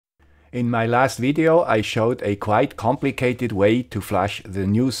In my last video I showed a quite complicated way to flash the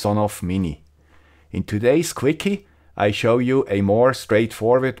new Sonoff Mini. In today's Quickie I show you a more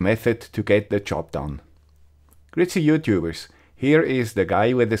straightforward method to get the job done. Grüezi YouTubers, here is the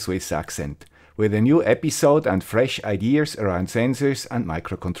guy with the Swiss accent, with a new episode and fresh ideas around sensors and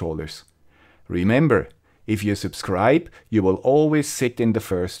microcontrollers. Remember, if you subscribe you will always sit in the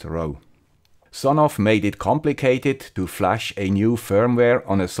first row. Sonoff made it complicated to flash a new firmware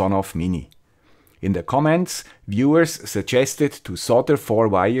on a Sonoff Mini. In the comments, viewers suggested to solder 4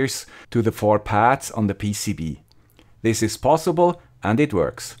 wires to the 4 pads on the PCB. This is possible and it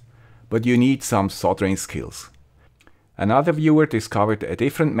works, but you need some soldering skills. Another viewer discovered a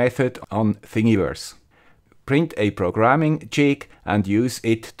different method on Thingiverse. Print a programming jig and use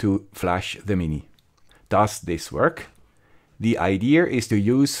it to flash the Mini. Does this work? The idea is to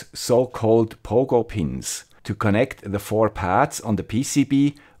use so-called Pogo Pins to connect the 4 pads on the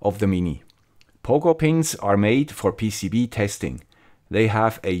PCB of the Mini. Pogo Pins are made for PCB testing. They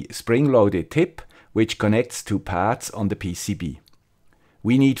have a spring-loaded tip which connects 2 pads on the PCB.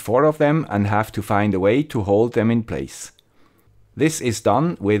 We need 4 of them and have to find a way to hold them in place. This is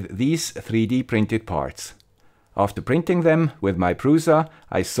done with these 3D printed parts. After printing them with my Prusa,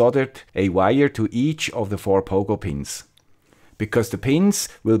 I soldered a wire to each of the 4 Pogo Pins. Because the pins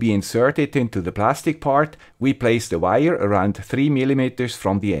will be inserted into the plastic part, we place the wire around 3 mm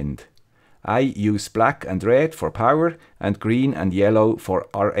from the end. I use black and red for power and green and yellow for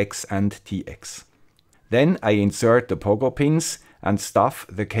RX and TX. Then I insert the Pogo Pins and stuff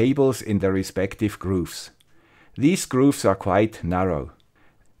the cables in their respective grooves. These grooves are quite narrow.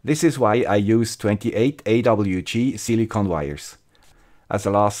 This is why I use 28 AWG silicon wires. As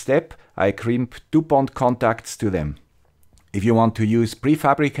a last step, I crimp DuPont contacts to them. If you want to use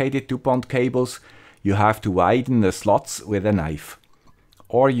prefabricated DuPont cables, you have to widen the slots with a knife.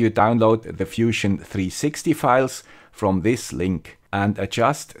 Or you download the Fusion 360 files from this link and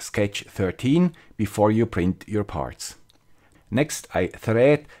adjust Sketch 13 before you print your parts. Next I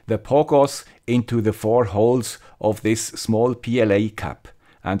thread the Pogos into the 4 holes of this small PLA cap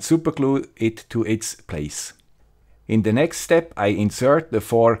and superglue it to its place. In the next step I insert the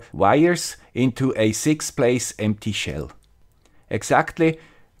 4 wires into a 6-place empty shell. Exactly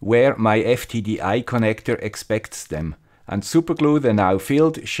where my FTDI connector expects them, and superglue the now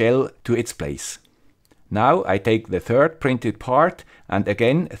filled shell to its place. Now I take the 3rd printed part and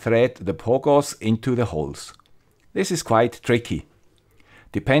again thread the Pogos into the holes. This is quite tricky.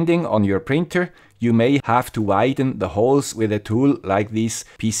 Depending on your printer, you may have to widen the holes with a tool like these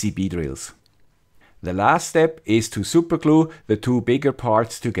PCB drills. The last step is to superglue the 2 bigger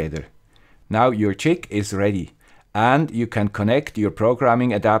parts together. Now your jig is ready, and you can connect your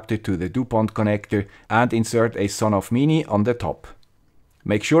programming adapter to the DuPont connector and insert a Sonoff Mini on the top.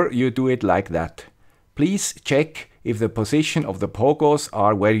 Make sure you do it like that. Please check if the position of the Pogos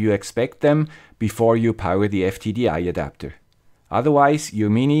are where you expect them before you power the FTDI adapter. Otherwise your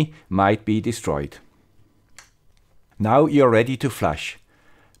Mini might be destroyed. Now you're ready to flash.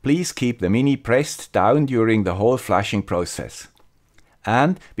 Please keep the Mini pressed down during the whole flashing process.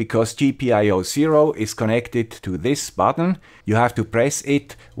 And because GPIO 0 is connected to this button, you have to press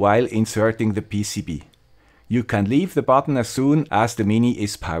it while inserting the PCB. You can leave the button as soon as the Mini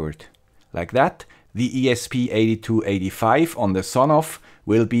is powered. Like that, the ESP8285 on the Sonoff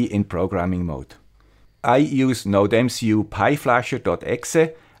will be in programming mode. I use NodeMCU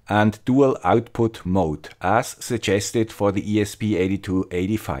PyFlasher.exe and dual output mode as suggested for the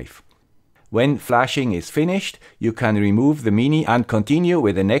ESP8285. When flashing is finished, you can remove the Mini and continue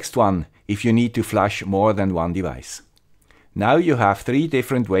with the next one if you need to flash more than one device. Now you have 3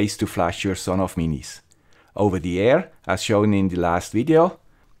 different ways to flash your Sonoff Minis. Over the air, as shown in the last video,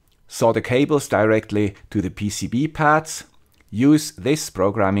 solder cables directly to the PCB pads, use this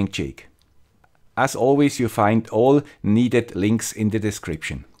programming jig. As always, you find all needed links in the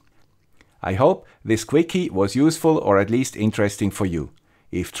description. I hope this Quickie was useful or at least interesting for you.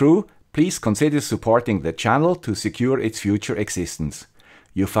 If true, please consider supporting the channel to secure its future existence.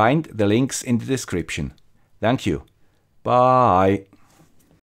 You find the links in the description. Thank you. Bye.